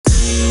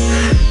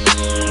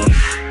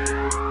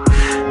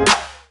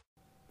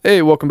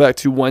Hey, welcome back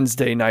to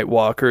Wednesday Night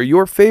Walker,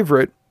 your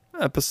favorite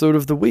episode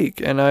of the week.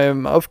 And I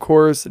am, of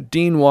course,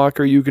 Dean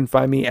Walker. You can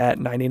find me at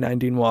 99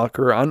 Dean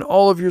Walker on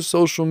all of your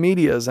social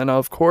medias. And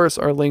of course,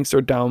 our links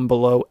are down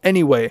below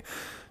anyway.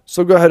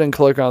 So go ahead and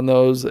click on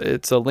those.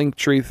 It's a link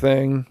tree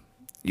thing.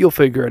 You'll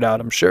figure it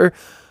out, I'm sure.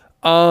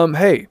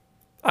 Hey,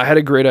 I had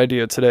a great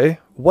idea today.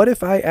 What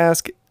if I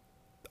ask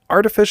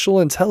artificial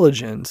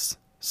intelligence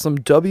some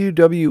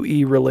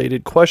WWE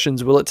related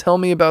questions? Will it tell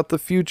me about the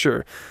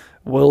future?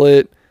 Will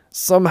it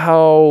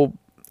somehow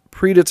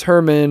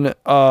predetermine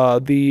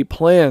the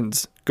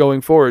plans going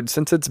forward,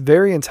 since it's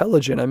very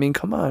intelligent? I mean,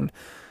 come on.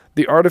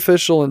 The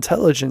artificial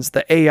intelligence,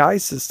 the AI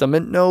system,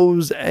 it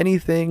knows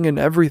anything and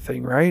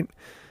everything, right?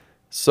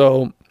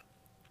 So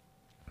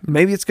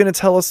maybe it's going to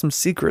tell us some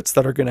secrets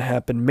that are going to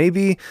happen.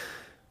 Maybe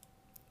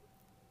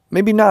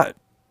not.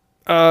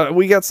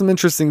 We got some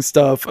interesting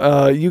stuff.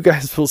 You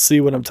guys will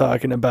see what I'm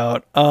talking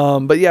about.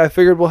 But yeah, I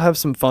figured we'll have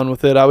some fun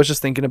with it. I was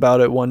just thinking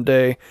about it one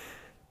day.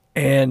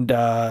 And,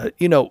 I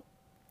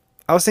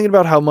was thinking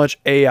about how much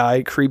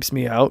AI creeps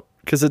me out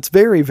because it's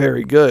very,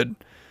 very good.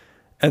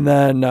 And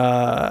then,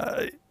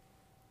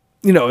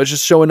 it's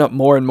just showing up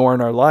more and more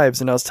in our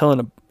lives. And I was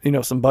telling,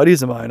 some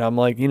buddies of mine, I'm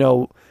like,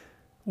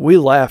 we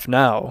laugh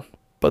now,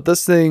 but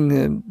this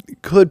thing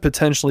could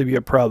potentially be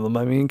a problem.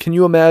 I mean, can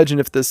you imagine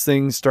if this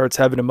thing starts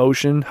having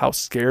emotion, how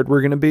scared we're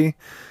going to be?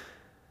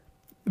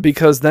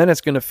 Because then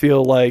it's going to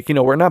feel like,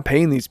 we're not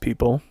paying these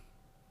people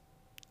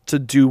to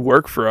do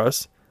work for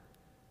us.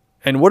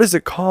 And what is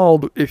it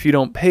called if you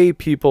don't pay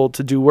people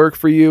to do work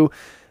for you?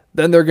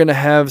 Then they're going to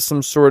have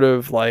some sort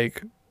of a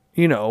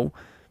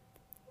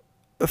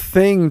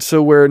thing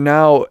to where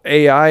now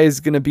AI is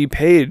going to be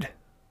paid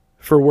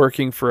for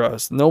working for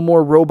us. No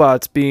more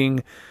robots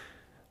being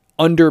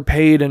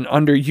underpaid and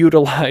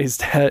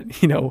underutilized at,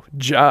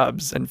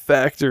 jobs and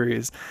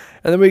factories.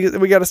 And then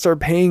we got to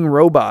start paying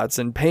robots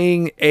and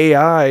paying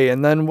AI.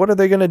 And then what are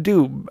they going to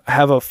do?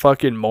 Have a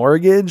fucking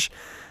mortgage?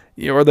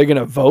 Are they going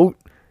to vote?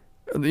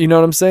 You know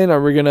what I'm saying?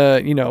 Are we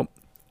gonna,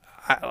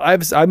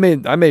 I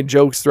made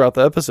jokes throughout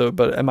the episode,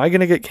 but am I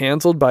gonna get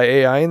canceled by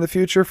AI in the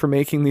future for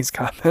making these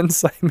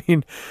comments? I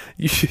mean,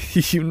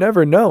 you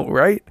never know,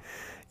 right?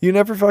 You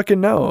never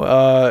fucking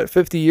know.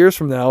 50 years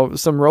from now,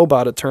 some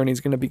robot attorney is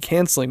gonna be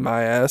canceling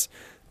my ass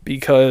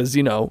because,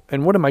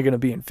 and what am I gonna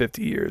be in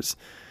 50 years?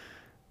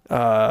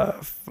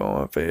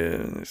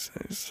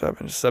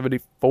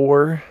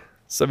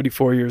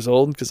 74 years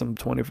old, because I'm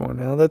 24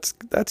 now.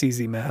 That's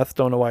easy math.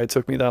 Don't know why it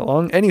took me that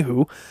long.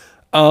 Anywho,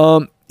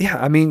 yeah,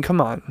 I mean, come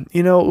on.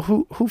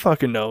 Who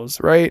fucking knows,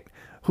 right?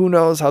 Who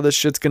knows how this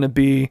shit's gonna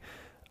be?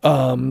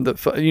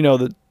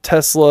 The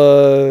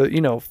Tesla,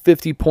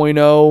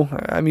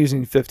 50.0. I'm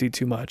using 50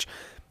 too much.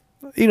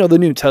 The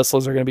new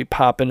Teslas are gonna be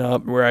popping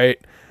up,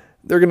 right?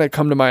 They're gonna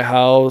come to my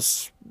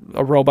house.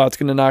 A robot's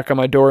gonna knock on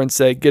my door and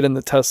say, "Get in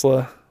the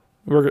Tesla.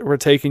 We're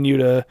taking you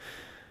to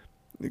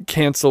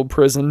cancel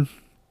prison."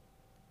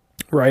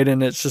 Right.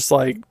 And it's just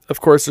like,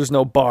 of course, there's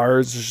no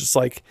bars. There's just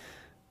like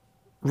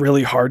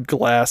really hard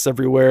glass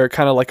everywhere,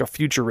 kind of like a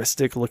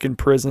futuristic looking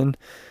prison.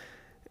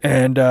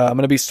 And I'm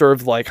going to be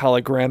served like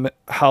holographic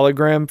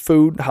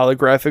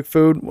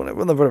food,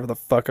 whatever the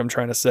fuck I'm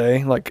trying to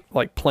say, like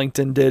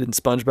Plankton did in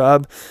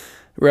SpongeBob.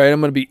 Right.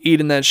 I'm going to be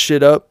eating that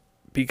shit up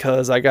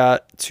because I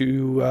got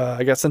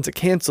sent to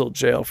cancel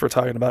jail for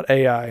talking about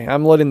AI.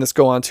 I'm letting this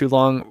go on too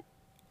long.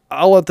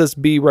 I'll let this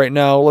be right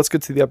now. Let's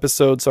get to the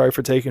episode. Sorry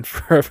for taking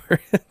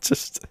forever.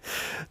 just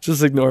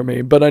ignore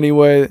me. But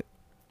anyway,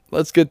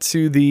 let's get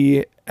to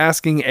the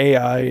asking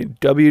AI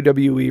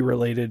WWE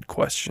related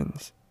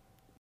questions.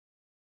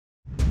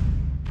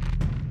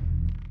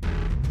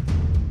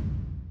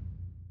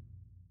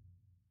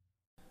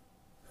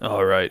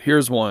 All right,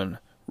 here's one.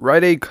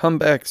 Write a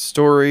comeback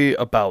story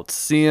about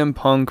CM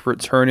Punk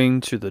returning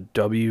to the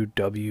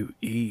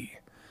WWE.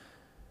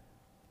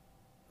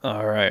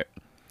 All right.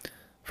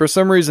 For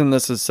some reason,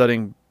 this is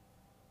setting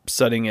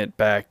it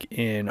back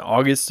in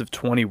August of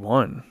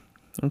 21.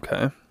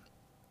 Okay.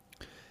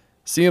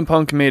 CM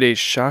Punk made a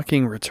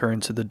shocking return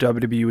to the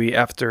WWE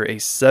after a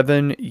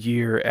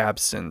 7-year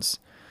absence.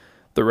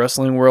 The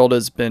wrestling world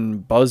has been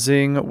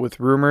buzzing with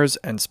rumors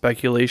and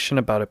speculation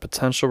about a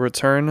potential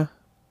return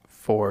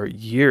for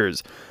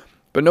years,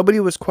 but nobody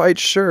was quite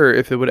sure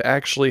if it would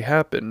actually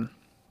happen.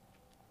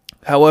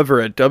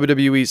 However, at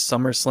WWE's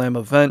SummerSlam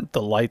event,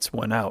 the lights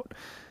went out.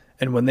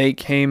 And when they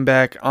came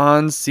back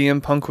on,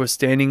 CM Punk was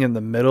standing in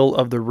the middle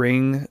of the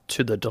ring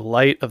to the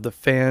delight of the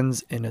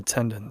fans in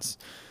attendance.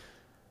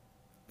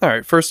 All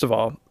right, first of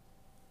all,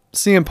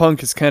 CM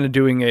Punk is kind of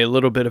doing a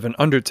little bit of an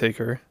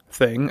Undertaker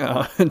thing.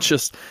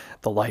 Just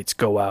the lights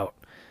go out.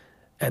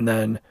 And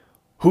then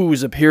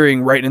who's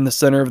appearing right in the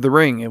center of the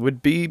ring? It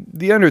would be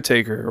The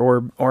Undertaker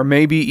or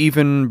maybe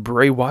even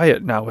Bray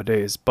Wyatt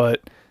nowadays.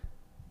 But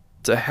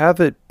to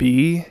have it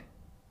be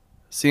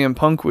CM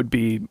Punk would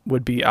be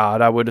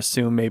odd. I would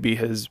assume maybe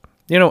his,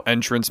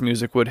 entrance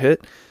music would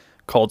hit.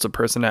 Cult of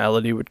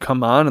Personality would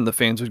come on and the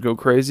fans would go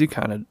crazy,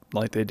 kind of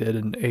like they did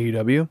in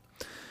AEW.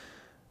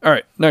 All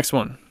right, next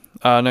one.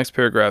 Next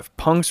paragraph.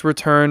 Punk's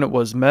return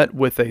was met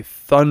with a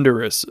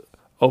thunderous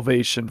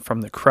ovation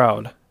from the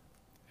crowd,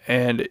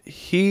 and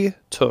he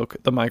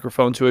took the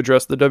microphone to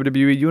address the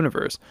WWE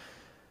Universe.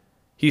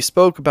 He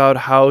spoke about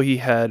how he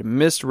had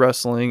missed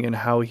wrestling and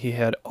how he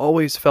had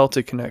always felt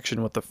a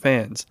connection with the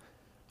fans.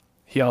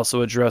 He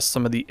also addressed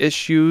some of the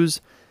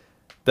issues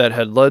that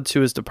had led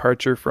to his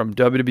departure from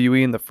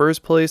WWE in the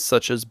first place,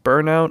 such as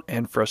burnout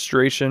and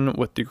frustration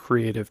with the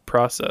creative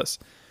process.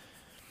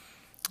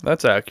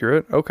 That's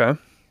accurate. Okay.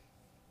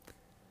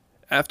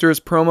 After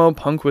his promo,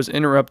 Punk was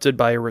interrupted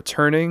by a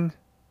returning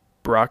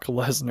Brock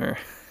Lesnar.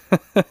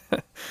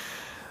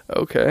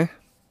 Okay.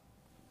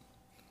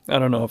 I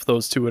don't know if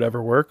those two would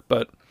ever work,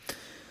 but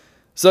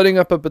setting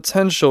up a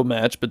potential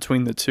match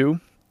between the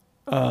two.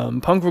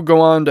 Punk will go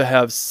on to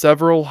have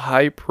several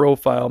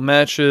high-profile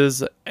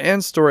matches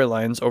and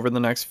storylines over the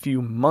next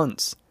few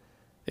months,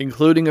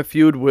 including a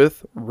feud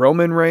with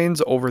Roman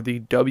Reigns over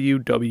the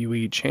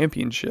WWE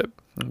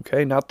Championship.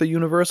 Okay, not the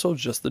Universal,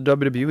 just the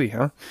WWE,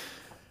 huh?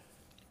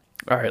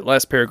 All right,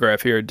 last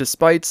paragraph here.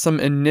 Despite some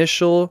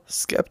initial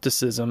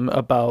skepticism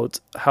about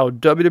how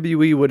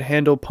WWE would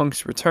handle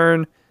Punk's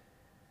return,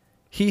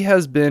 he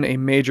has been a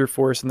major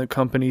force in the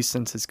company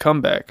since his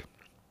comeback.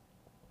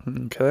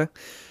 Okay.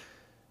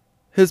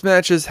 His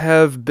matches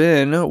have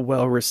been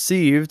well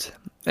received,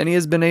 and he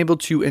has been able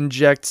to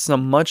inject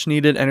some much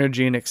needed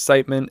energy and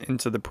excitement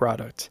into the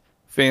product.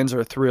 Fans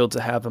are thrilled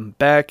to have him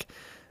back,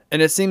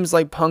 and it seems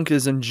like Punk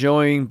is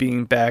enjoying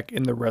being back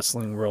in the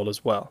wrestling world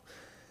as well.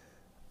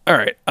 All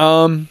right,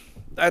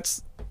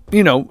 that's,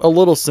 a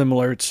little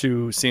similar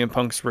to CM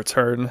Punk's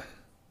return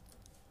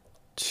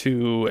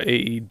to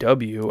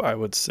AEW, I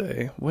would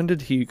say. When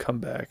did he come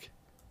back?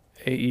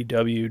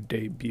 AEW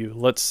debut.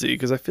 Let's see,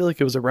 because I feel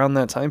like it was around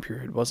that time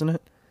period, wasn't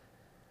it?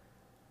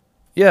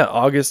 Yeah,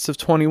 August of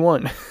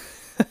 21.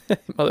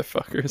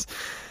 Motherfuckers.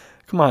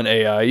 Come on,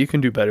 AI, you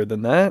can do better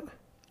than that.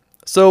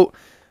 So,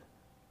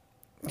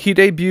 he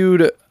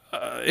debuted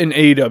in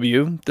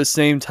AEW the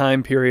same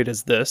time period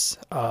as this,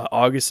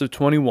 August of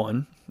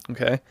 21.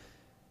 Okay.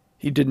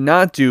 He did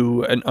not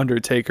do an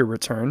Undertaker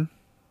return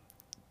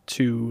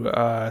to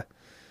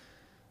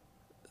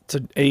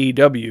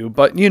AEW,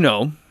 but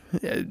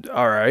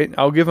all right,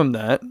 I'll give him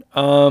that.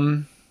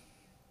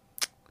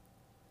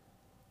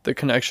 The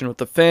connection with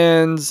the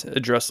fans,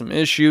 address some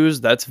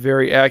issues, that's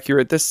very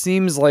accurate. This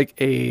seems like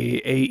a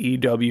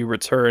AEW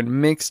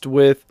return mixed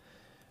with,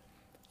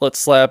 let's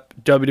slap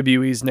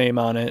WWE's name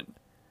on it,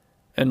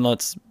 and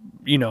let's,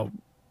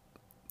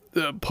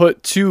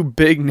 put two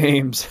big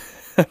names,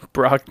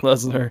 Brock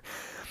Lesnar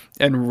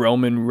and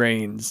Roman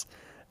Reigns,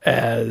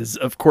 as,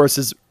 of course,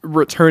 his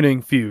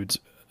returning feuds.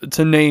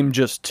 To name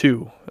just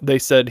two. They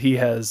said he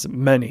has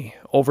many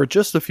over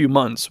just a few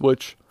months,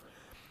 which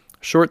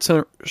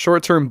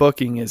short-term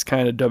booking is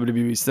kind of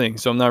WWE's thing,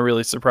 so I'm not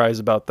really surprised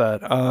about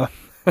that.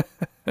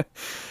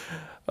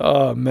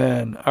 Oh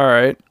man. All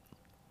right.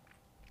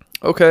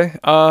 Okay.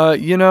 I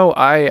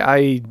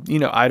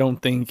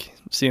don't think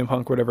CM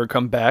Punk would ever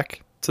come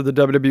back to the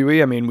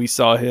WWE. I mean, we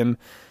saw him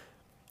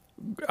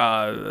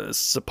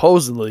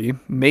supposedly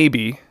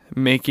maybe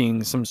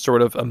making some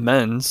sort of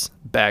amends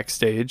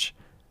backstage,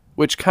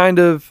 which kind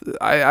of,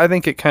 I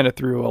think it kind of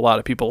threw a lot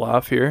of people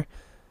off here.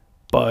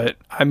 But,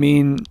 I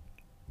mean,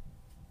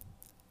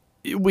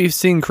 we've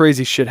seen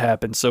crazy shit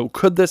happen. So,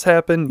 could this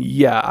happen?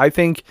 Yeah, I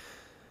think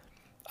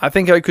I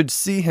could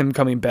see him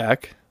coming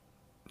back.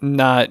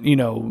 Not,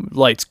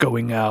 lights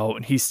going out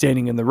and he's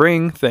standing in the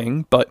ring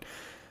thing. But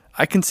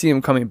I can see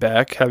him coming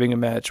back, having a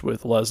match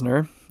with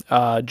Lesnar.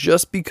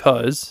 Just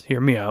because,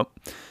 hear me out,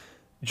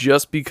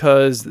 just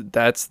because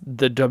that's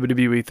the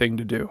WWE thing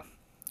to do,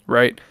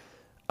 right?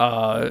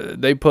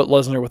 They put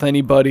Lesnar with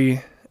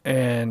anybody,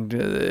 and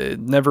it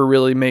never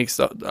really makes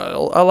a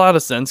lot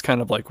of sense,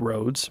 kind of like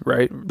Rhodes,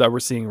 right, that we're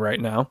seeing right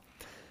now.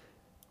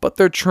 But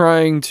they're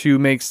trying to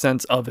make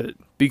sense of it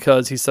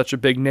because he's such a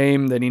big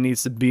name that he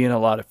needs to be in a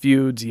lot of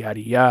feuds, yada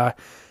yada.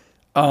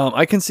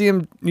 I can see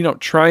him,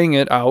 trying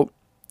it out.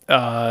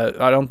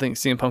 I don't think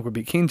CM Punk would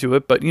be keen to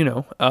it, but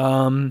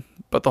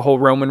but the whole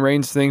Roman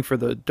Reigns thing for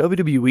the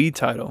WWE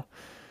title,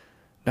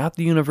 not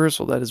the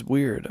Universal, that is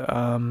weird.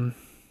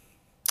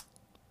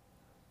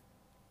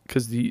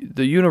 Because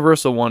the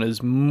Universal one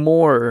is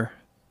more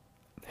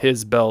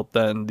his belt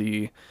than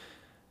the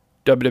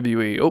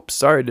WWE. Oops,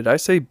 sorry, did I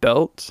say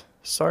belt?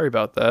 Sorry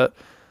about that.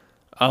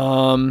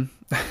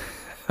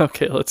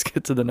 Okay, let's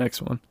get to the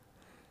next one.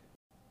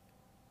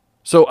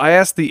 So I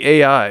asked the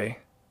AI,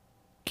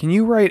 can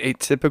you write a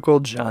typical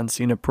John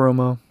Cena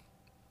promo?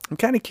 I'm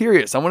kind of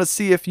curious. I want to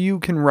see if you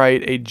can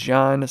write a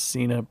John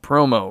Cena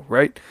promo,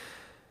 right?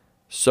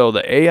 So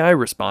the AI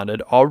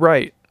responded, all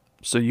right.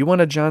 So you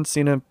want a John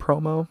Cena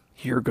promo?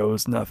 Here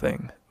goes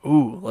nothing.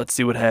 Ooh, let's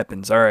see what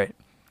happens. All right.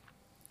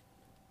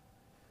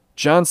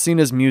 John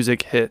Cena's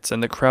music hits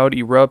and the crowd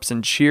erupts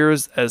and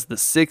cheers as the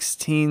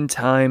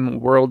 16-time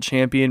world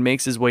champion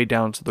makes his way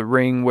down to the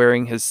ring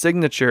wearing his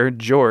signature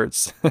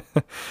jorts.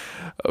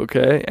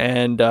 Okay,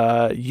 and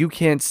You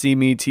Can't See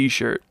Me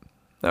t-shirt.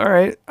 All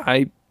right,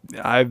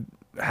 I've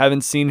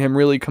haven't seen him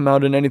really come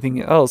out in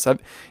anything else.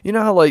 You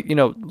know how, like,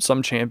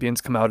 some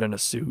champions come out in a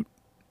suit,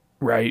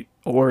 right?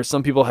 Or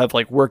some people have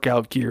like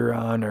workout gear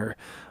on,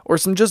 or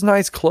some just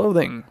nice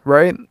clothing,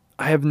 right?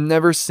 I have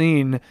never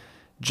seen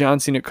John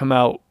Cena come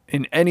out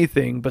in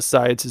anything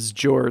besides his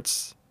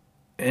jorts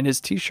and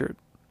his t-shirt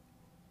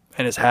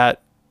and his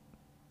hat,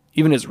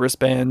 even his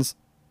wristbands,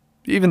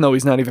 even though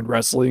he's not even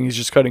wrestling, he's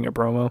just cutting a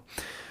promo.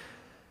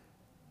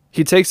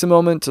 He takes a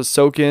moment to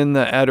soak in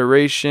the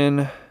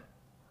adoration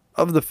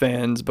of the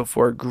fans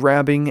before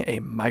grabbing a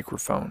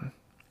microphone.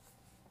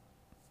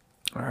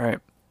 All right.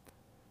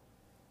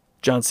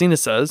 John Cena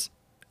says,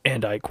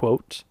 and I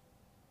quote,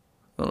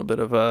 a little bit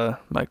of a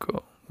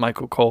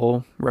Michael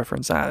Cole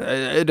reference.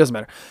 It doesn't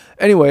matter.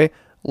 Anyway,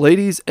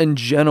 ladies and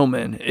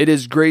gentlemen, it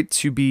is great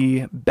to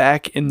be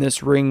back in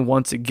this ring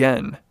once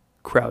again.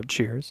 Crowd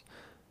cheers.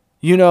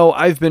 You know,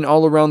 I've been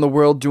all around the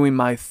world doing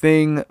my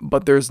thing,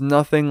 but there's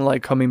nothing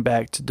like coming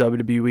back to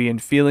WWE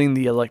and feeling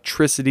the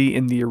electricity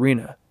in the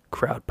arena.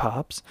 Crowd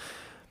pops.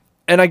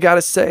 And I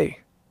gotta say,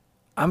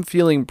 I'm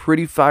feeling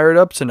pretty fired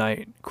up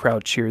tonight.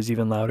 Crowd cheers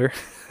even louder.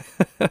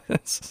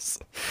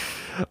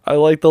 I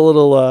like the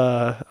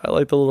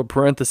little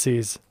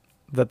parentheses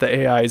that the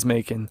AI is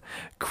making.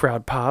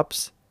 Crowd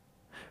pops.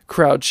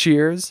 Crowd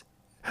cheers.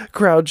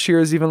 Crowd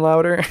cheers even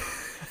louder.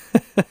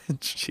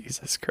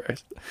 Jesus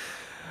Christ.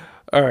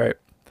 All right.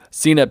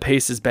 Cena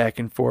paces back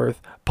and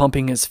forth,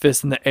 pumping his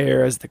fist in the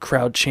air as the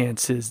crowd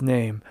chants his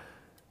name.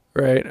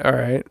 Right. All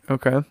right.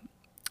 Okay.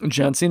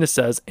 John Cena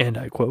says, and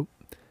I quote,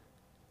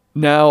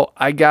 He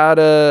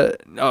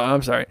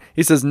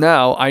says,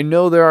 now, I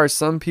know there are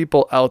some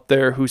people out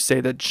there who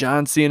say that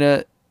John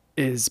Cena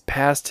is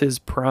past his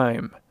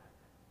prime.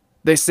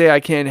 They say I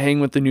can't hang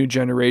with the new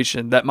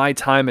generation, that my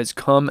time has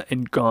come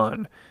and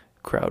gone.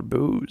 Crowd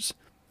boos.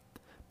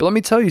 But let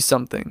me tell you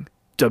something,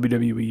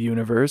 WWE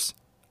Universe.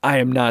 I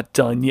am not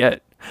done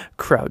yet.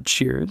 Crowd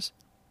cheers.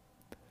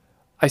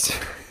 I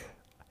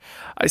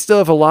still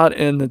have a lot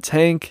in the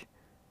tank.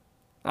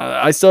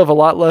 I still have a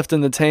lot left in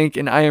the tank,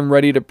 and I am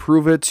ready to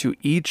prove it to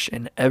each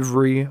and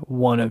every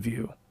one of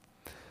you.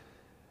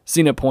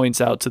 Cena points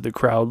out to the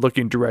crowd,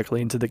 looking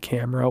directly into the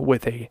camera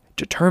with a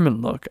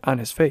determined look on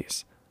his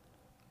face.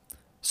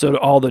 So to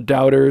all the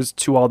doubters,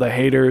 to all the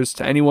haters,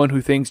 to anyone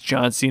who thinks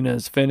John Cena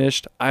is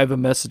finished, I have a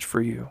message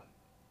for you.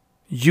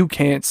 You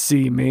can't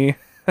see me.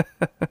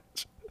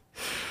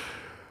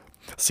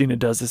 Cena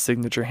does his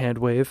signature hand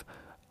wave.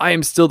 I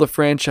am still the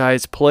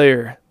franchise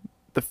player,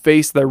 the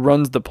face that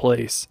runs the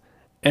place,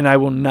 and I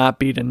will not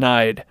be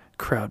denied.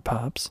 Crowd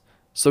pops.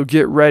 So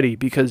get ready,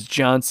 because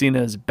John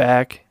Cena is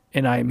back,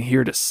 and I am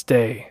here to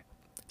stay.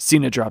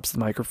 Cena drops the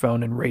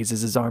microphone and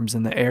raises his arms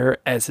in the air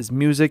as his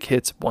music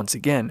hits once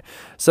again,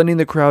 sending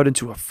the crowd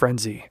into a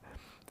frenzy.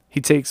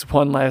 He takes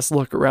one last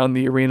look around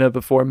the arena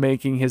before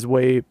making his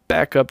way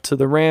back up to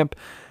the ramp,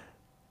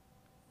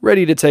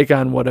 ready to take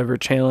on whatever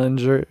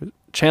challenge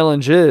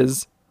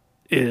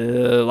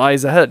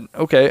lies ahead.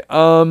 Okay,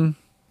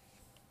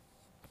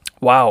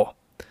 wow.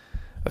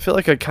 I feel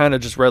like I kind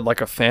of just read like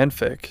a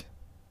fanfic,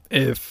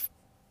 if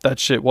that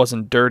shit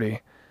wasn't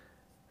dirty.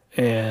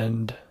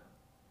 And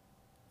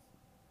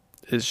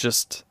it's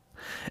just,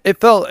 it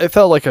felt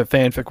like a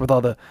fanfic with all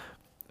the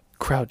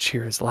crowd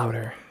cheers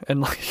louder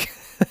and like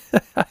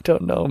I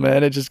don't know,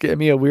 man, it just gave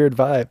me a weird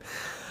vibe.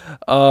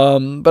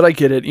 But I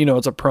get it,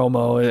 it's a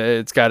promo,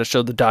 it's got to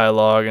show the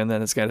dialogue, and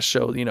then it's got to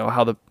show,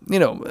 how the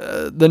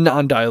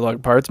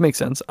non-dialogue parts make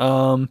sense.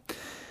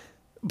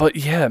 But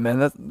yeah,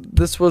 man,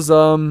 this was,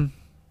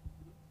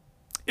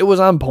 it was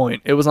on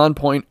point. It was on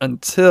point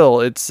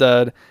until it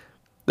said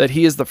that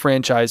he is the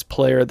franchise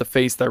player, the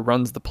face that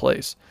runs the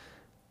place.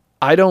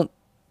 I don't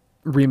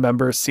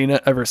remember Cena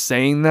ever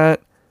saying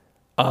that.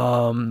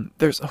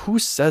 Who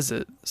says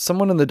it?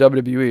 Someone in the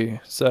WWE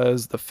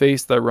says the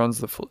face that runs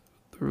the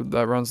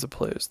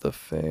place. The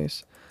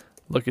face.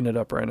 Looking it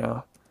up right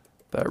now.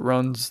 That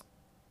runs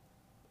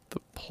the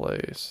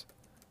place.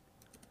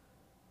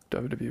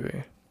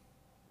 WWE.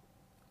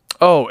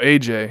 Oh,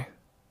 AJ.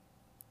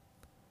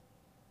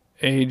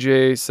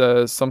 AJ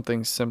says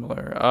something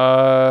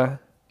similar.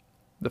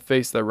 The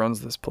face that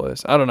runs this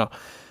place. I don't know.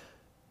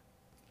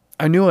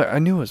 I knew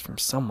it was from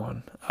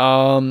someone.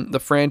 The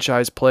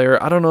franchise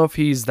player. I don't know if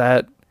he's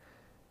that.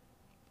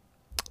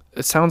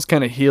 It sounds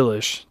kind of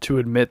heelish to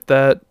admit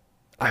that.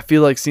 I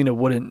feel like Cena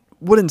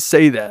wouldn't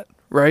say that,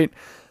 right?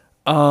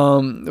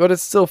 But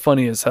it's still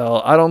funny as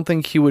hell. I don't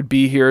think he would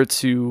be here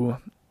to.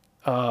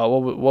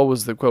 What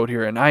was the quote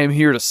here? And I am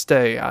here to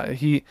stay.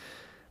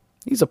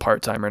 He's a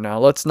part timer now.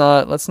 Let's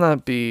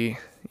not be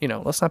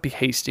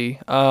hasty.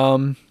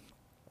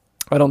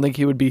 I don't think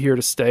he would be here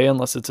to stay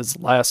unless it's his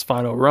last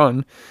final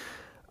run.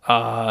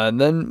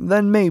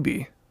 Then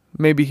maybe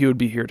he would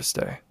be here to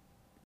stay.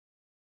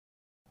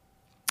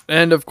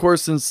 And of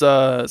course, since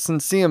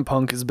CM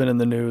Punk has been in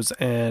the news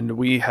and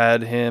we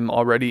had him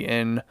already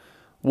in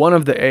one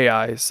of the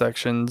AI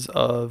sections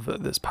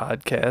of this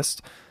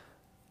podcast,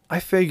 I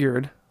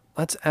figured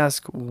let's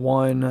ask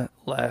one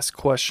last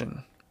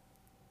question.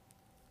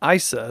 I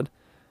said,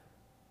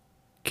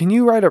 Can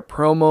you write a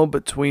promo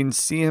between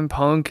CM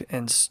Punk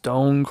and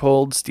Stone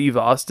Cold Steve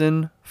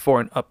Austin for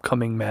an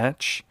upcoming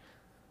match?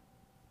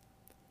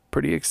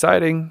 Pretty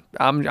exciting.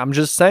 I'm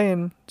just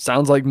saying.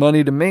 Sounds like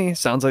money to me.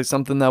 Sounds like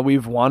something that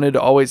we've wanted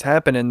to always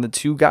happen. And the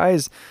two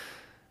guys,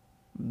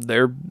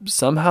 they're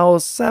somehow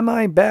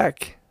semi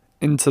back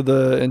into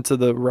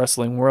the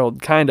wrestling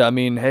world. Kinda. I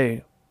mean,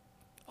 hey,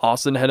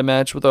 Austin had a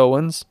match with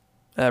Owens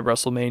at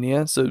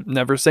WrestleMania, so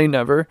never say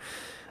never.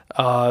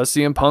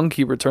 CM Punk,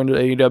 he returned to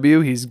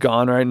AEW. He's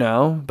gone right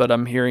now, but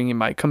I'm hearing he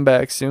might come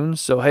back soon.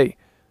 So hey,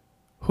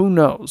 who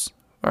knows?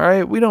 All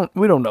right, we don't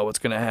know what's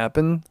gonna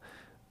happen,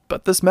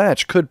 but this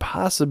match could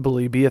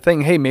possibly be a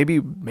thing. Hey, maybe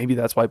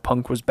that's why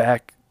Punk was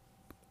back,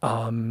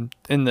 in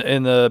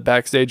the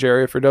backstage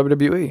area for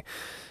WWE.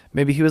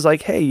 Maybe he was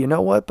like, hey, you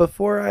know what?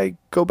 Before I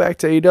go back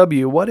to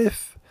AEW, what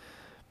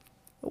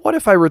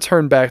if I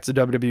return back to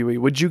WWE?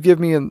 Would you give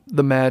me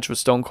the match with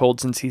Stone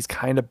Cold since he's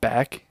kind of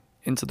back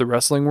into the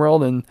wrestling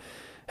world? And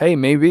hey,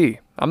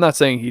 maybe. I'm not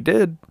saying he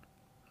did.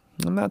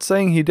 I'm not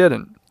saying he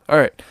didn't. All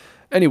right.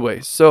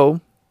 Anyway,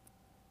 so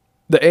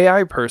the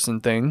AI person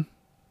thing,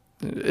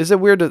 is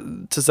it weird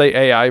to say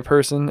AI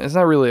person? It's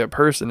not really a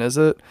person, is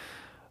it?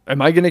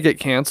 Am I going to get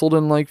canceled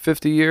in like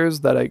 50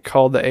 years that I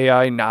call the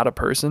AI not a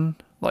person?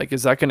 Like,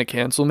 is that going to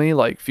cancel me?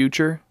 Like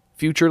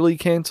futurely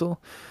cancel?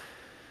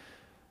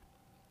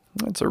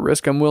 That's a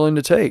risk I'm willing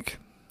to take.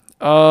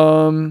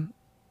 Anywho,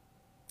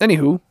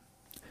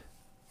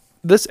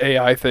 this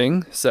AI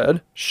thing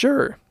said,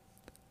 sure.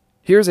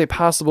 Here's a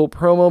possible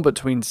promo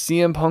between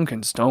CM Punk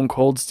and Stone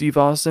Cold Steve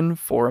Austin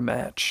for a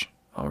match.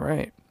 All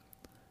right.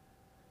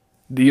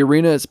 The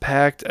arena is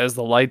packed as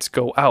the lights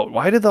go out.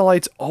 Why do the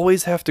lights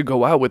always have to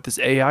go out with this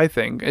AI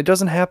thing? It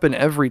doesn't happen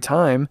every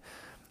time.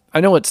 I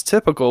know it's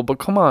typical, but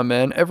come on,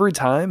 man. Every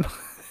time?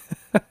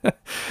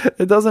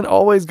 It doesn't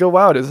always go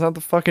out. It's not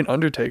the fucking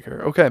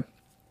Undertaker. Okay.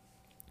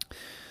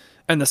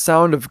 And the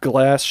sound of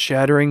glass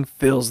shattering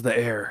fills the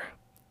air.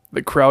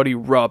 The crowd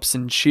erupts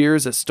and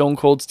cheers as Stone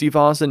Cold Steve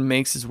Austin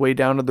makes his way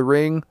down to the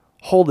ring,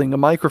 holding a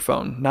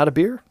microphone. Not a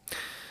beer?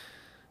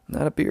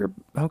 Not a beer?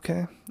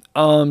 Okay.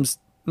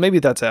 Maybe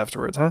that's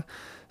afterwards, huh?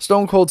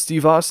 Stone Cold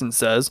Steve Austin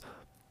says,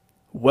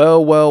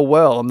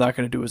 well, I'm not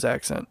going to do his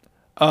accent.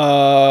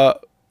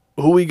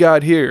 Who we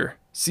got here?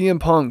 CM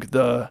Punk,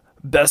 the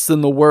best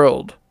in the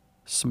world.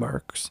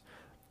 Smirks.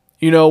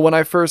 You know, when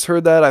I first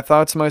heard that, I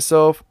thought to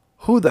myself,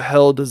 who the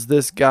hell does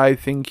this guy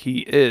think he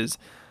is?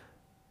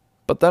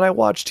 But then I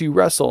watched you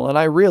wrestle and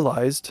I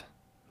realized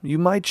you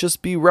might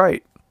just be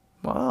right.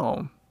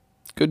 Wow.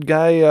 Good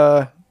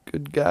guy,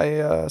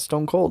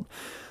 Stone Cold.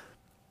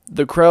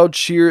 The crowd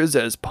cheers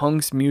as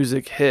Punk's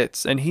music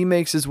hits and he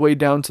makes his way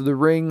down to the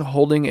ring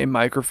holding a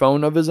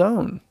microphone of his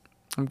own.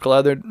 I'm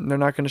glad they're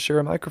not going to share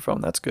a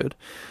microphone. That's good.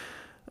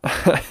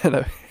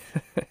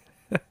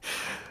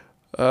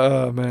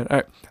 Oh, man. All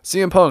right.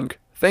 CM Punk.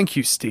 Thank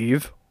you,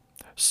 Steve.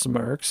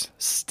 Smirks.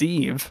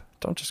 Steve.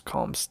 Don't just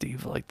call him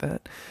Steve like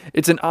that.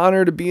 It's an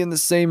honor to be in the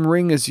same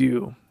ring as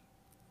you.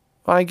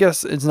 Well, I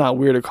guess it's not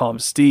weird to call him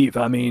Steve.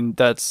 I mean,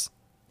 that's...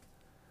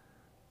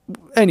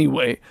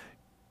 Anyway,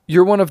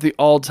 you're one of the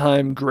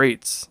all-time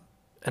greats,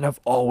 and I've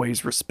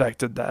always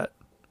respected that.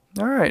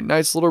 All right,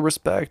 nice little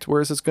respect.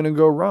 Where is this going to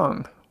go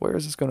wrong?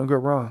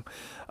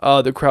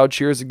 The crowd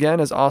cheers again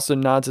as Austin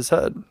nods his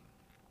head.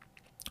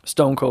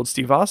 Stone Cold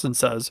Steve Austin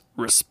says,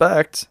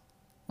 respect,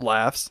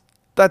 laughs.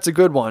 That's a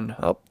good one.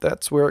 Oh,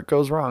 that's where it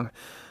goes wrong.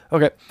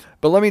 Okay,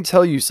 but let me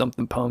tell you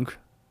something, Punk.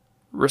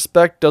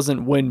 Respect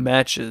doesn't win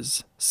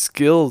matches.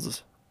 Skill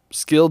does.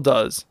 Skill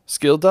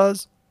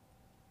does?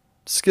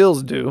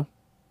 Skills do.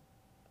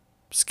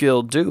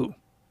 Skill do.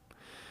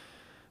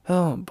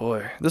 Oh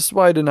boy, this is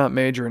why I did not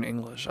major in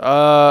English.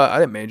 I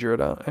didn't major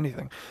at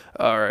anything.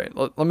 All right,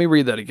 let me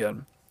read that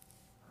again.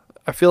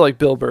 I feel like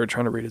Bill Burr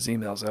trying to read his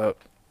emails out.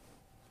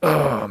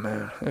 Oh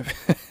man,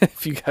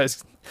 if you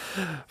guys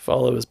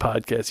follow his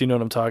podcast, you know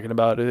what I'm talking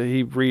about.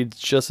 He reads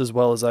just as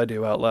well as I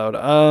do out loud.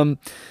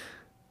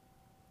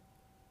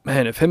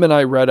 Man, if him and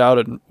I read out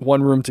in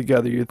one room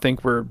together, you'd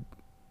think we're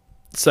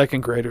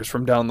second graders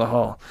from down the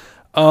hall.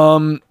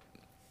 Oh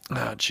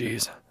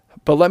jeez.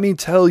 But let me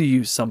tell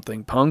you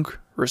something, Punk.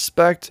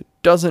 Respect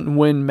doesn't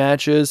win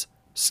matches.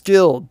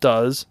 Skill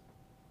does.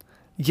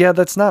 Yeah,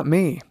 that's not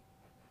me.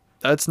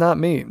 That's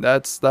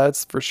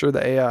for sure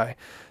the AI.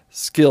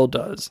 Skill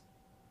does.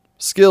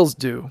 Skills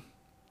do.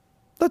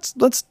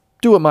 Let's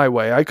do it my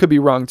way. I could be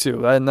wrong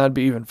too, and that'd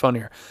be even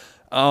funnier.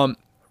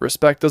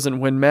 Respect doesn't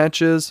win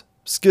matches.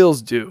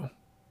 Skills do.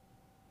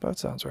 That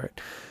sounds right.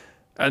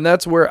 And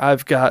that's where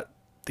I've got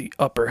the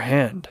upper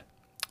hand.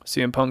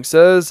 CM Punk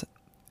says,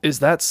 is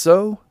that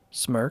so?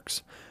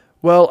 Smirks.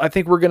 Well, I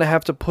think we're going to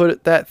have to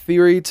put that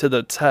theory to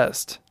the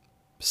test,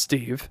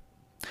 Steve.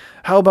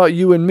 How about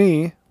you and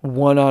me,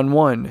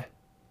 one-on-one,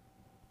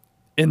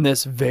 in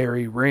this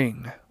very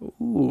ring?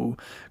 Ooh.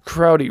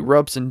 Crowd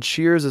erupts and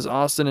cheers as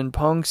Austin and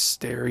Punk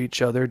stare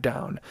each other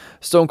down.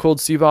 Stone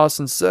Cold Steve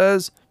Austin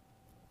says,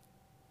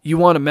 you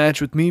want a match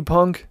with me,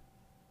 Punk?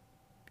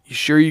 You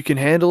sure you can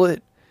handle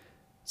it?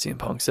 CM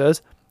Punk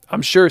says,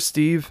 I'm sure,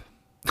 Steve.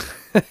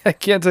 I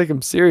can't take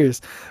him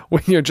serious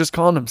when you're just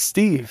calling him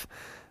Steve.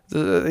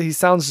 He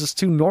sounds just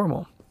too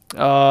normal.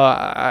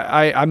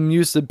 I'm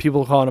used to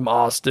people calling him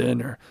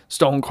Austin or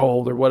Stone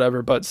Cold or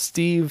whatever, but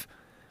Steve,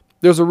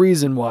 there's a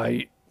reason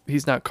why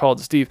he's not called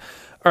Steve.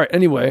 All right,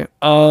 anyway,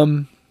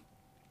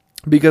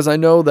 because I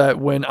know that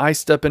when I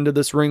step into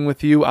this ring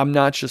with you, I'm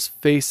not just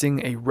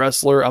facing a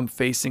wrestler, I'm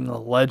facing a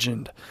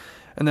legend.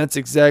 And that's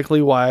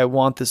exactly why I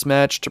want this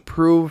match to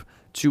prove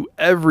to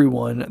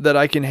everyone that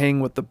I can hang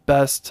with the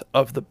best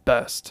of the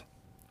best.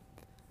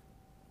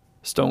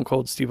 Stone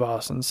Cold Steve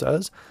Austin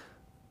says,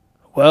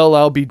 "Well,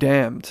 I'll be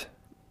damned.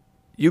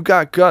 You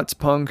got guts,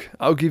 Punk.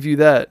 I'll give you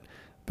that.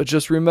 But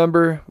just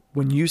remember,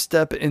 when you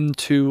step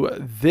into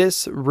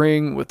this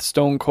ring with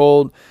Stone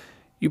Cold,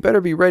 you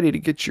better be ready to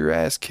get your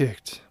ass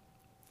kicked."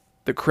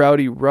 The crowd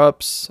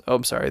erupts.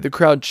 The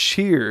crowd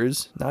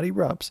cheers, not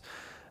erupts,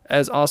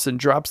 as Austin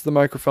drops the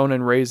microphone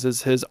and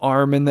raises his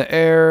arm in the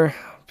air,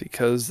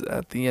 because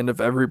at the end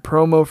of every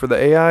promo for the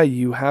AI,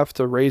 you have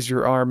to raise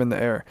your arm in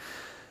the air.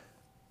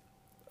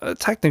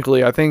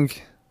 Technically, I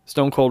think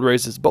Stone Cold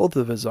raises both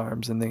of his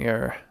arms in the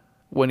air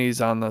when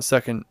he's on the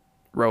second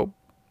rope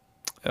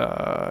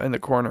in the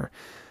corner.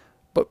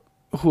 But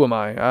who am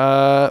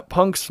I?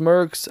 Punk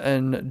smirks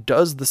and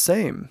does the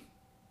same.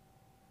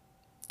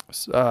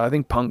 I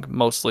think Punk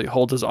mostly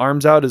holds his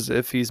arms out as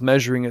if he's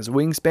measuring his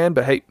wingspan,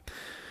 but hey,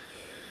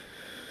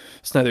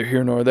 it's neither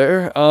here nor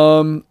there.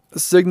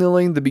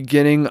 Signaling the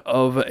beginning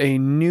of a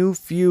new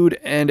feud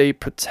and a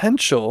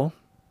potential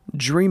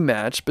dream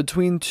match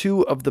between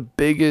two of the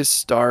biggest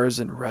stars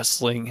in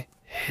wrestling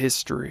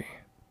history.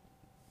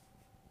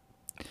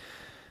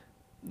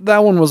 That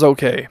one was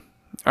okay.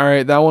 All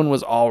right, that one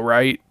was all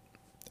right.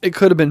 It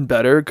could have been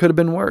better. It could have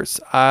been worse.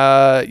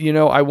 I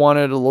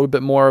wanted a little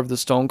bit more of the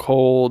Stone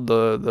Cold,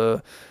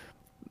 the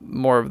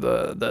more of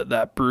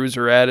that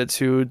bruiser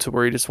attitude, to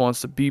where he just wants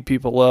to beat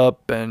people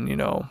up and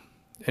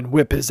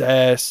whip his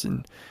ass,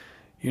 and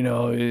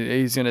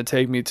he's gonna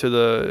take me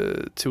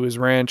to his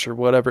ranch or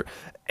whatever.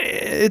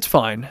 It's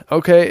fine.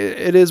 Okay,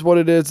 it is what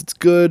it is. It's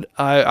good.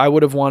 I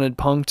would have wanted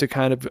Punk to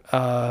kind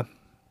of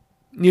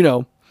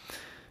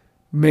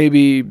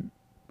maybe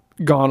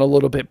gone a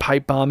little bit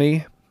pipe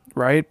bomby,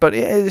 right? But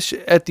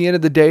at the end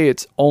of the day,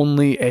 it's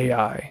only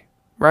AI,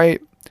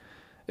 right?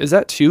 Is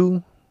that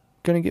too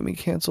gonna get me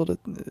canceled?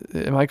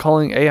 Am I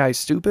calling AI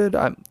stupid?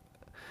 I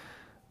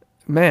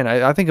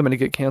think I'm gonna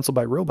get canceled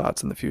by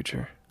robots in the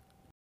future.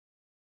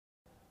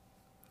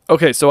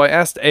 Okay, so I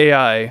asked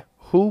AI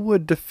who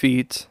would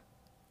defeat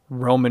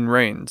Roman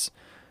Reigns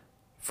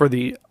for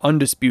the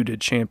Undisputed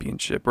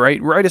Championship,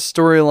 right? Write a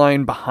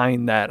storyline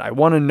behind that. I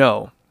want to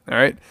know, all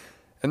right?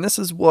 And this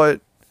is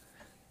what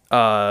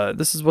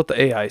the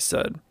AI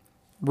said.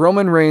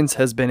 Roman Reigns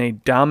has been a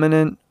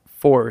dominant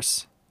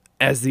force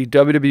as the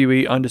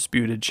WWE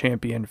Undisputed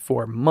Champion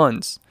for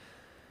months.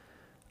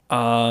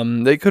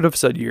 They could have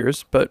said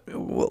years, but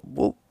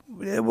we'll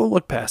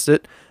look past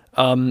it.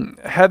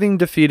 Having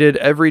defeated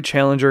every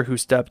challenger who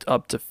stepped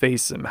up to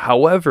face him.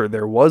 However,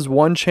 there was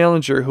one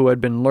challenger who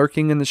had been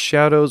lurking in the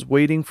shadows,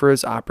 waiting for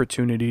his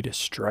opportunity to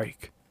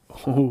strike.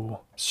 Ooh,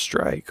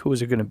 strike. Who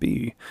is it going to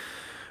be?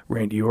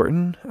 Randy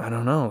Orton? I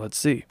don't know. Let's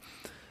see.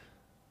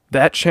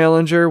 That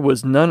challenger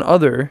was none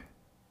other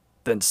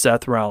than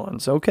Seth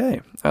Rollins.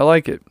 Okay, I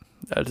like it.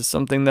 That is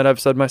something that I've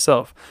said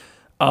myself.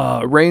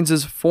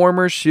 Reigns'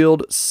 former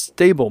Shield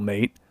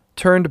stablemate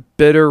turned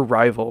bitter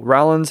rival.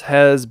 Rollins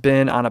has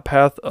been on a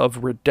path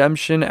of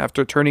redemption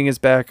after turning his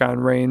back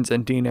on Reigns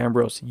and Dean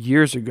Ambrose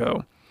years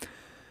ago.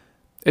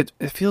 It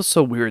feels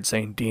so weird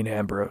saying Dean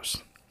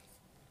Ambrose.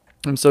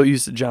 I'm so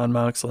used to John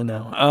Moxley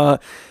now.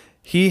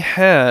 He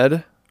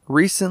had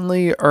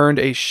recently earned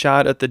a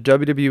shot at the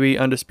WWE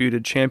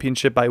Undisputed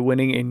Championship by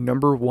winning a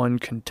number 1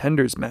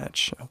 contenders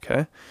match.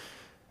 Okay.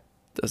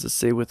 Does it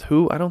say with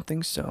who? I don't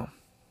think so.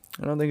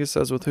 I don't think it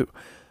says with who.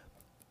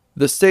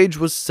 The stage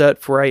was set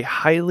for a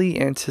highly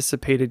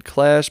anticipated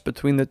clash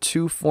between the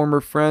two former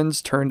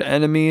friends turned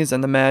enemies,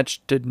 and the match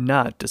did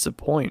not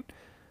disappoint.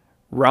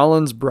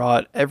 Rollins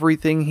brought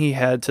everything he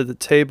had to the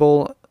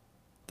table.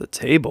 The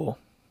table?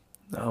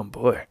 Oh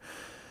boy.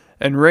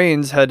 And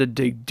Reigns had to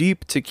dig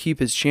deep to keep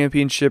his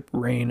championship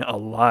reign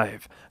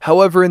alive.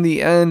 However, in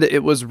the end,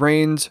 it was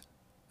Reigns.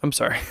 I'm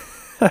sorry.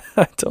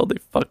 I totally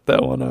fucked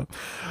that one up.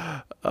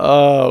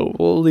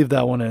 We'll leave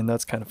that one in.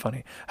 That's kind of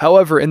funny.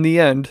 However, in the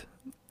end,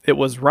 it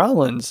was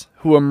Rollins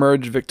who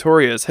emerged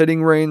victorious,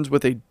 hitting Reigns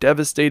with a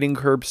devastating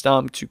curb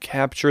stomp to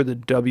capture the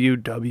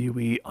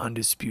WWE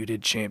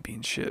Undisputed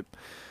Championship.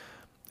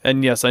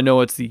 And yes, I know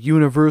it's the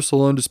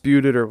Universal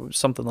Undisputed or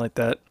something like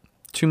that.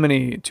 Too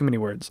many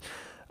words.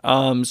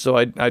 So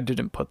I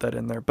didn't put that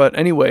in there. But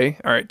anyway,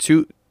 all right,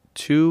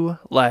 two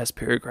last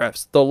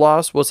paragraphs. The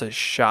loss was a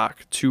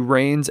shock to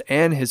Reigns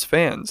and his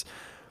fans,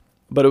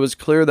 but it was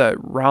clear that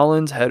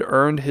Rollins had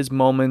earned his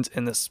moment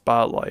in the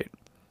spotlight.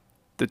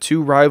 The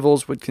two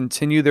rivals would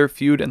continue their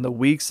feud in the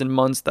weeks and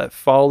months that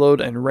followed,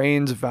 and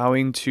Reigns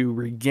vowing to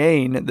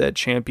regain that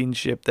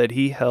championship that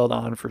he held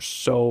on for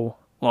so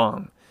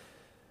long.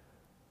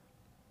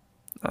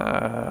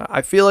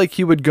 I feel like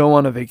he would go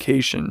on a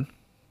vacation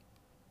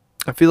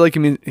I feel like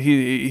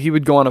he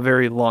would go on a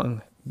very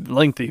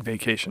lengthy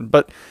vacation.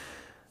 But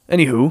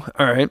anywho,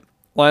 all right.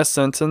 Last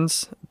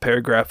sentence,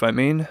 paragraph, I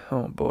mean.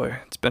 Oh boy,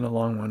 it's been a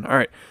long one. All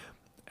right.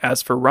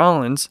 As for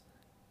Rollins,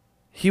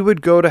 he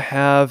would go to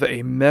have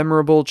a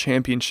memorable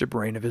championship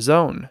reign of his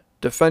own,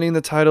 defending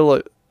the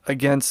title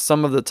against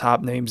some of the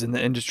top names in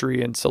the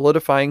industry and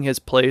solidifying his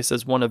place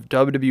as one of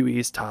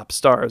WWE's top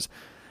stars.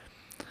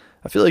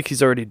 I feel like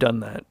he's already done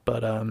that,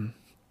 but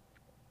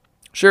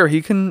sure,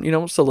 he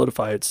can,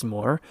 solidify it some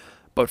more.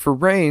 But for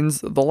Reigns,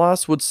 the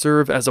loss would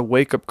serve as a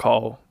wake-up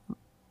call,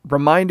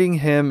 reminding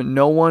him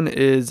no one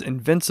is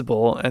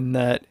invincible and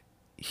that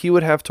he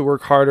would have to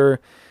work harder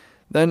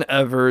than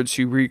ever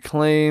to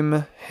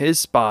reclaim his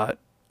spot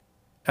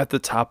at the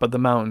top of the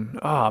mountain.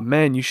 Oh,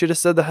 man, you should have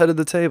said the head of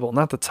the table,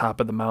 not the top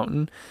of the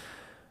mountain.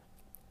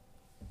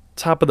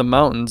 Top of the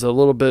mountain's a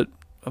little bit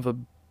of a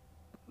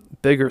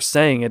bigger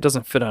saying. It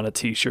doesn't fit on a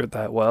t-shirt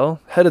that well.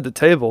 Head of the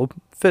table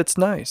fits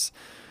nice,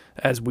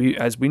 as we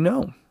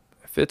know.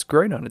 It fits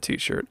great on a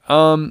t-shirt.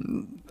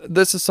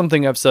 This is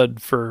something I've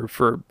said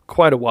for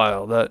quite a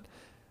while, that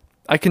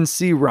I can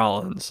see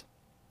Rollins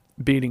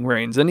beating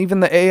Reigns, and even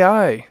the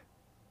AI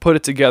put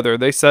it together.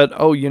 They said,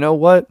 "Oh, you know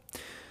what?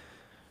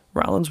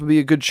 Rollins would be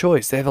a good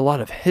choice. They have a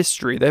lot of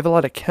history. They have a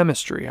lot of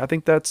chemistry." I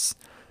think that's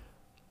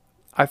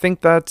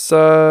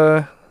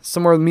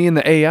somewhere me and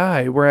the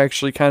AI, we're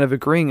actually kind of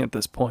agreeing at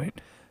this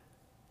point.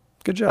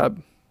 Good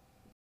job.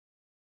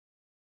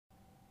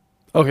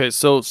 Okay,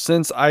 so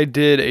since I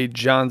did a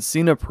John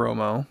Cena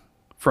promo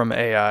from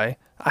AI,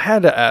 I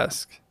had to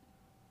ask,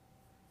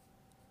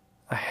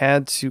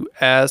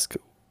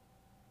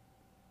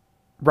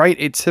 write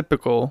a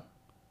typical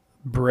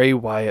Bray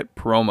Wyatt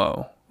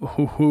promo.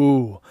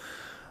 Ooh.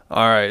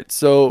 All right,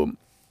 so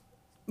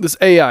this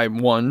AI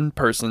one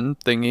person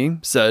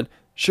thingy said,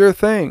 "Sure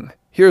thing.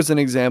 Here's an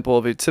example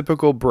of a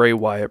typical Bray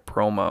Wyatt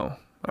promo."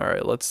 All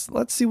right, let's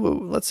see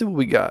what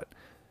we got.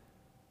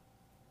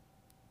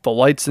 The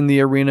lights in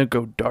the arena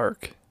go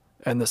dark,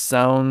 and the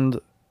sound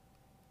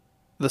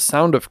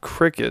of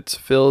crickets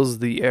fills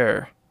the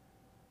air.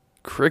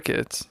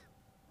 Crickets?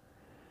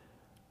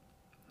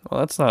 Well,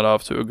 that's not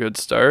off to a good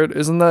start.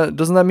 Doesn't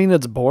that mean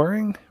it's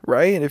boring,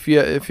 right? If you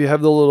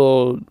have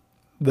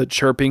the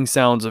chirping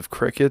sounds of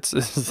crickets,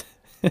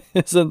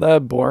 isn't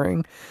that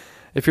boring?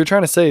 If you're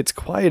trying to say it's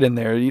quiet in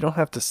there, you don't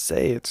have to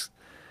say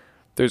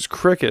there's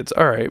crickets.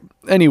 All right.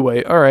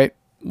 Anyway, all right.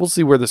 We'll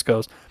see where this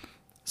goes.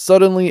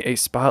 Suddenly, a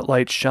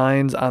spotlight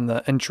shines on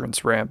the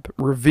entrance ramp,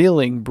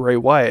 revealing Bray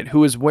Wyatt,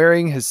 who is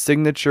wearing his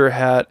signature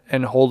hat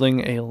and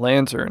holding a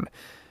lantern.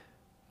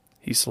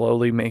 He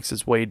slowly makes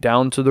his way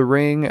down to the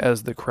ring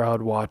as the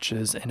crowd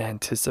watches in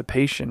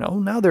anticipation. Oh,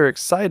 now they're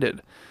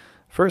excited.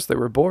 First they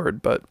were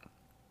bored, but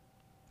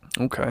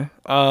okay.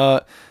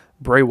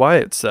 Bray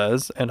Wyatt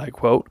says, and I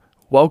quote,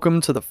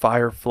 "Welcome to the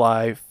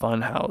Firefly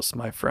Funhouse,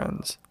 my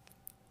friends."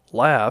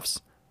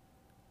 Laughs.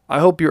 "I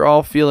hope you're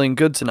all feeling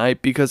good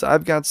tonight because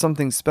I've got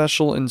something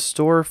special in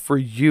store for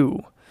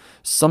you.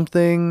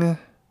 Something ...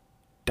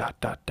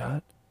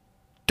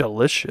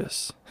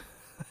 delicious."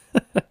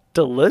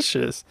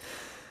 Delicious.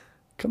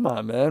 Come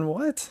on, man.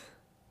 What?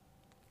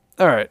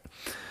 All right.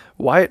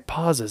 Wyatt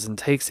pauses and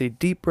takes a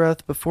deep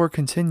breath before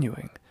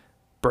continuing.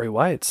 Bray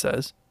Wyatt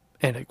says,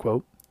 and I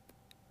quote,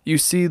 "You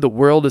see, the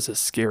world is a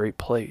scary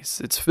place.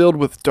 It's filled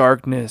with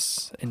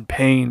darkness and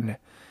pain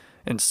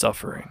and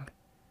suffering.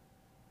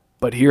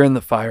 But here in the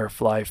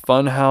Firefly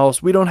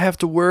Funhouse, we don't have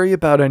to worry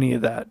about any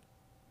of that."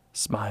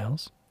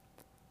 Smiles.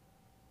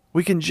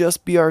 "We can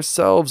just be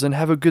ourselves and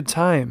have a good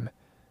time.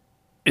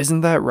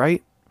 Isn't that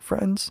right,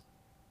 friends?"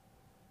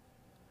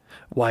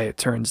 Wyatt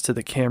turns to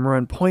the camera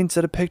and points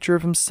at a picture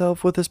of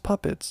himself with his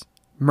puppets,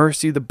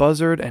 Mercy the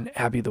Buzzard and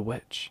Abby the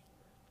Witch.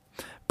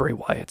 Bray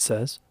Wyatt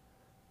says,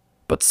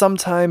 "But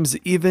sometimes,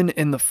 even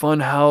in the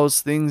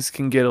funhouse, things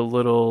can get a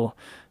little ...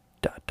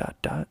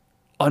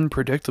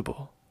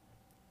 unpredictable."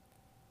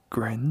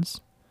 Grins.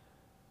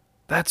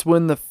 "That's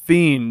when the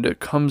Fiend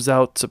comes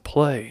out to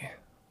play."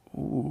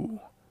 Ooh.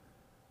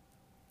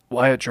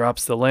 Wyatt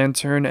drops the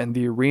lantern and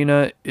the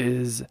arena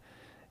is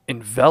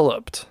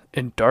enveloped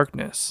in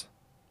darkness.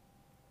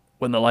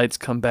 When the lights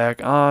come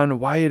back on,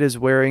 Wyatt is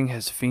wearing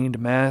his Fiend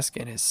mask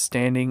and is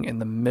standing in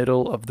the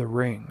middle of the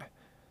ring.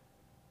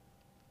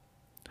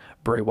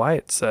 Bray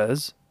Wyatt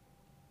says,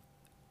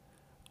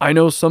 "I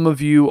know some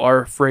of you are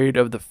afraid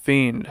of the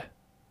Fiend.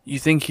 You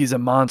think he's a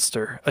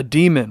monster, a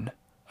demon,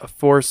 a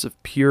force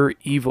of pure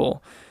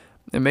evil.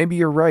 And maybe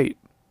you're right."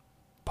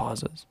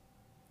 Pauses.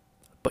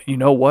 "But you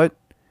know what?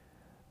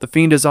 The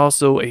Fiend is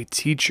also a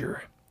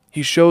teacher.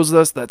 He shows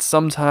us that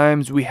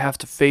sometimes we have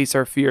to face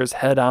our fears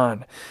head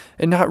on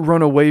and not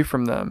run away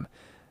from them,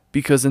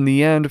 because in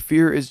the end,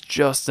 fear is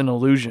just an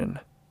illusion."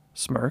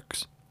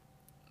 Smirks.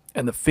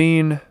 "And the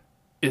Fiend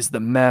is the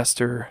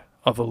master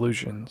of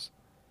illusions."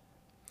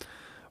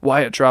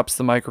 Wyatt drops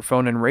the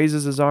microphone and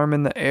raises his arm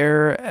in the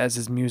air as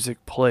his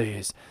music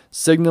plays,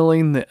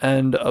 signaling the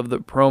end of the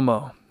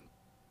promo.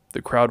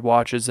 The crowd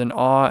watches in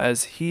awe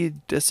as he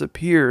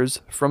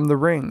disappears from the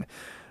ring,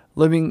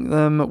 leaving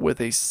them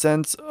with a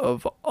sense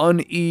of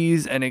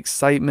unease and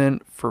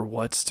excitement for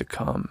what's to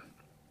come.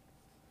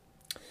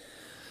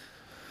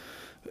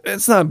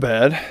 It's not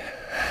bad.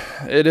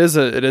 It is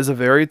a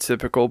very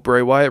typical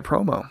Bray Wyatt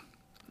promo.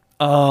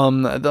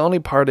 The only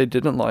part I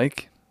didn't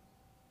like,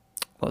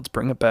 let's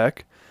bring it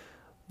back.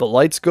 The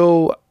lights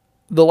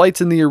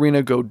in the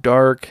arena go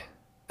dark,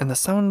 and the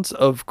sounds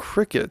of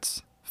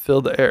crickets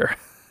fill the air.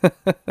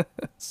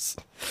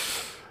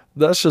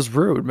 That's just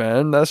rude,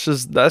 man. That's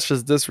just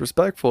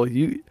disrespectful.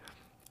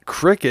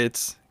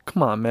 Crickets?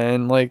 Come on,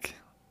 man. Like,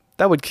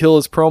 that would kill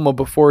his promo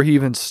before he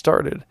even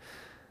started.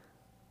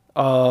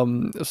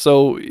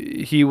 So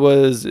he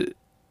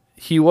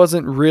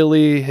wasn't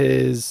really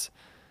his,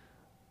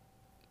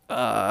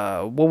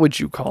 what would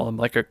you call him?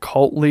 Like a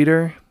cult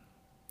leader?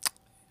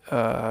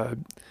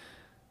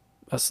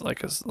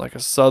 Like a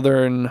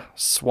southern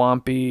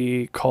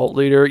swampy cult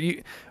leader.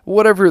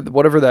 Whatever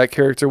that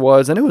character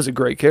was, and it was a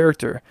great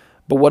character,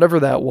 but whatever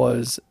that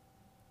was,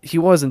 he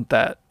wasn't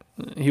that.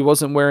 He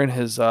wasn't wearing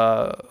his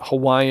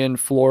Hawaiian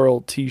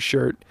floral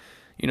t-shirt,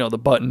 the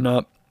button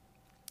up.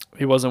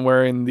 He wasn't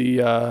wearing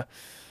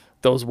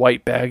those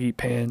white baggy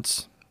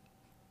pants.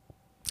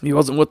 He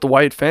wasn't with the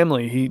Wyatt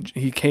family.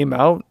 He came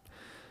out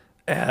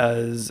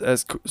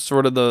as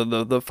sort of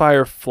the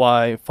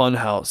Firefly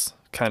Funhouse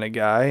kind of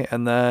guy,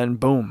 and then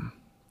boom,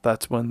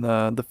 that's when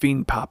the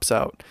Fiend pops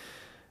out.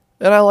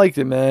 And I liked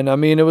it, man. I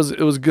mean, it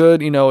was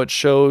good. It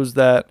shows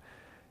that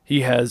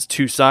he has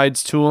two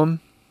sides to him.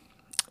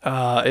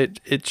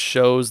 It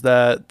shows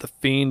that the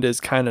Fiend is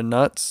kind of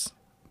nuts,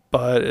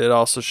 but it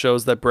also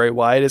shows that Bray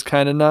Wyatt is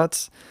kind of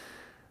nuts,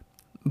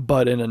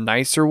 but in a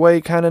nicer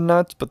way, kind of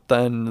nuts. But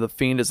then the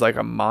Fiend is like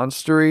a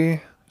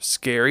monstery,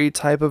 scary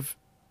type of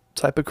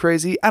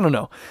crazy. I don't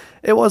know.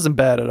 It wasn't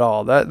bad at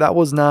all. That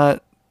was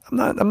not.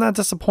 I'm not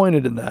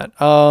disappointed in that.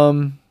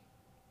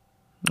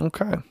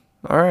 Okay.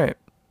 All right.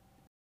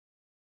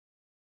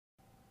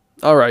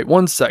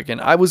 1 second.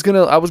 I was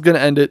gonna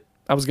end it.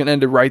 I was gonna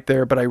end it right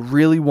there, but I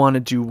really want to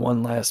do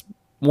one last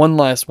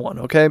one.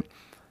 Okay.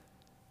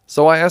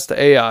 So I asked the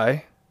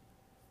AI,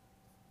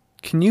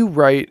 can you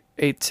write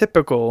a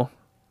typical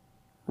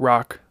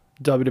Rock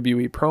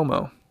WWE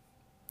promo?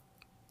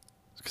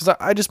 Because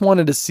I just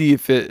wanted to see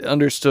if it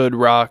understood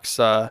Rock's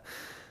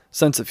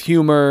sense of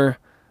humor,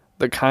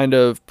 the kind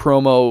of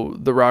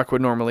promo The Rock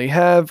would normally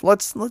have.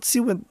 Let's see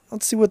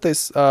what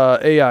this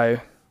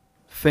AI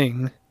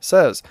thing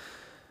says.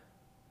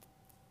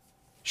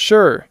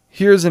 Sure,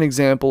 here's an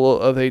example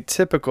of a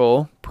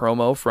typical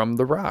promo from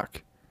The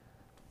Rock.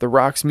 The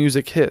Rock's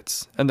music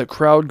hits, and the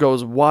crowd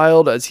goes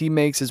wild as he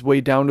makes his way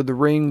down to the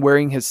ring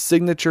wearing his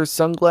signature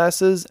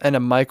sunglasses and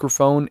a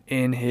microphone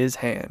in his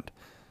hand.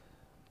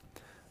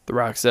 The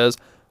Rock says,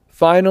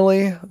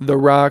 finally, The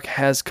Rock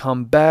has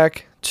come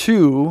back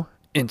to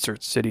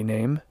insert city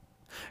name.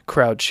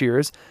 Crowd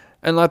cheers,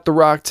 and let The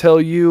Rock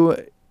tell you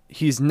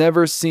he's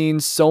never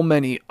seen so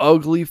many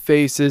ugly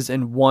faces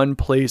in one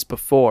place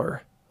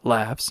before.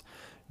 Laughs.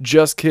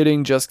 Just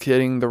kidding.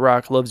 The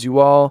Rock loves you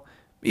all,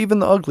 even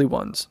the ugly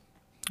ones.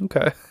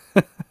 Okay.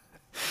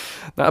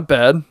 Not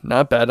bad.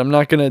 I'm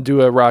not going to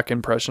do a Rock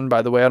impression,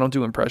 by the way. I don't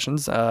do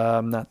impressions.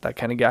 I'm not that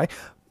kind of guy.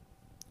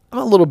 I'm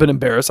a little bit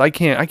embarrassed. I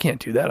can't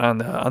do that on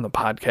the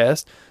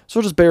podcast.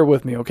 So just bear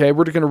with me, okay?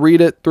 We're going to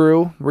read it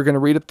through.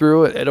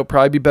 It'll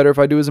probably be better if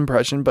I do his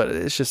impression, but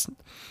it's just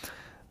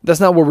that's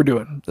not what we're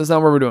doing.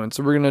 So we're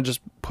going to just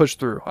push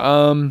through.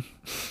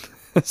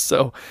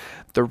 So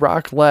The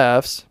Rock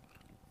laughs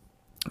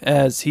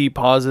as he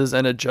pauses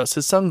and adjusts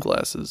his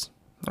sunglasses.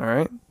 All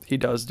right? He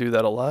does do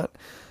that a lot.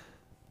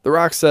 The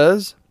Rock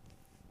says,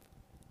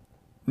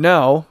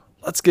 now,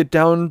 let's get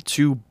down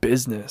to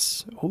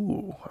business.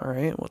 Ooh, all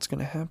right. What's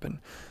going to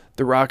happen?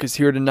 The Rock is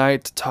here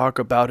tonight to talk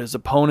about his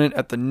opponent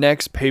at the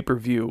next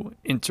pay-per-view.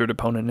 Insert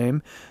opponent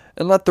name.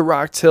 And let The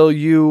Rock tell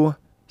you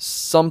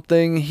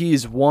something.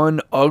 He's one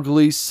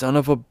ugly son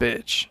of a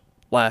bitch.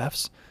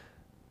 Laughs.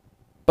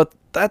 But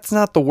that's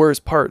not the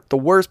worst part. The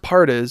worst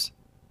part is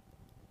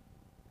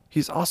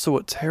he's also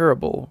a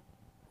terrible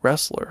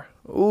wrestler.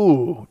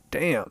 Ooh,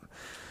 damn.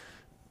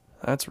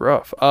 That's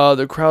rough.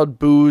 The crowd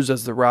boos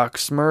as The Rock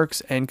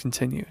smirks and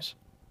continues.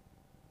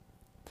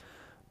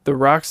 The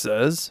Rock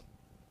says,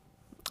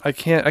 I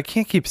can't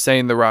keep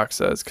saying The Rock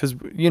says, because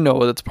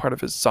that's part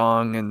of his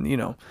song, and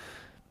The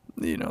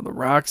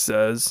Rock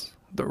says,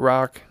 The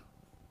Rock.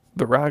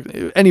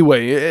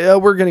 Anyway,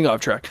 we're getting off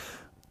track.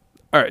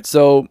 All right,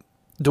 so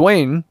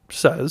Dwayne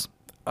says,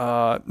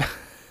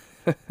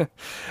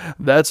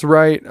 that's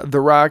right. The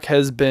Rock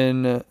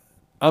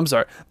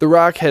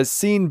has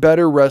seen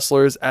better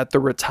wrestlers at the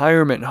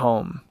retirement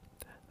home.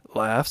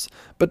 Laughs.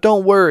 But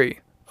don't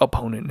worry,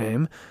 opponent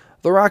name.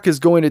 The Rock is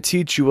going to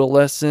teach you a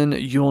lesson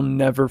you'll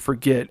never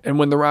forget. And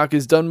when The Rock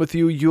is done with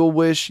you, you'll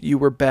wish you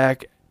were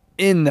back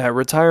in that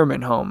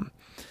retirement home.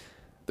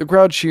 The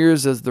crowd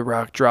cheers as The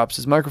Rock drops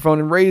his microphone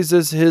and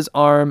raises his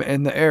arm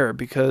in the air,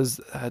 because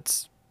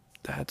that's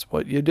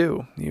what you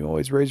do. You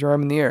always raise your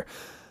arm in the air.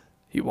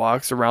 He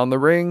walks around the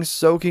ring,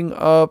 soaking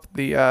up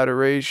the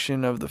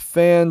adoration of the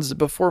fans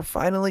before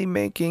finally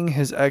making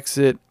his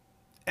exit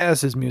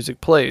as his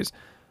music plays.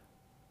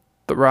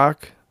 The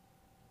Rock,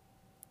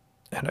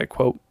 and I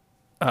quote,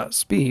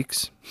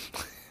 speaks,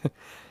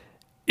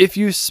 if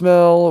you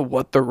smell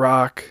what The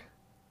Rock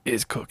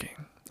is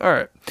cooking. All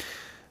right.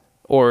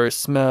 Or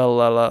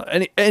smell,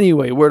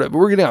 anyway,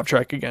 we're getting off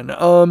track again.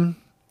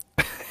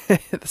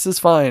 This is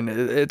fine.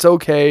 It's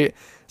okay.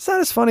 It's not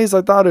as funny as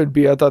I thought it would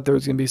be. I thought there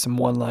was going to be some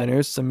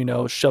one-liners,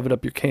 some, shove it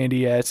up your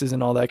candy asses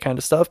and all that kind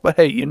of stuff. But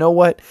hey, you know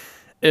what?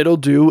 It'll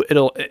do.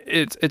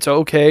 It's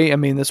okay. I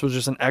mean, this was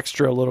just an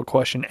extra little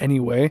question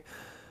anyway.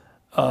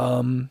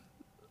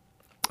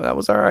 That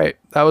was all right.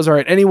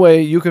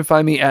 Anyway, you can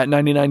find me at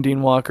 99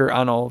 Dean Walker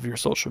on all of your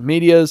social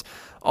medias.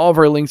 All of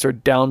our links are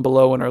down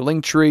below in our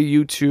link tree,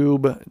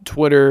 YouTube,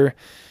 Twitter,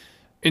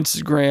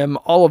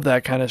 Instagram, all of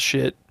that kind of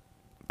shit.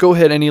 Go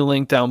hit any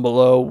link down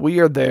below. We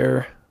are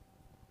there.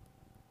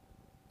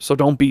 So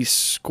don't be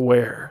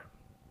square.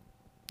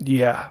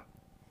 Yeah.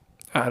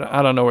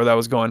 I don't know where that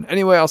was going.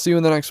 Anyway, I'll see you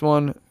in the next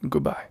one.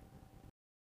 Goodbye.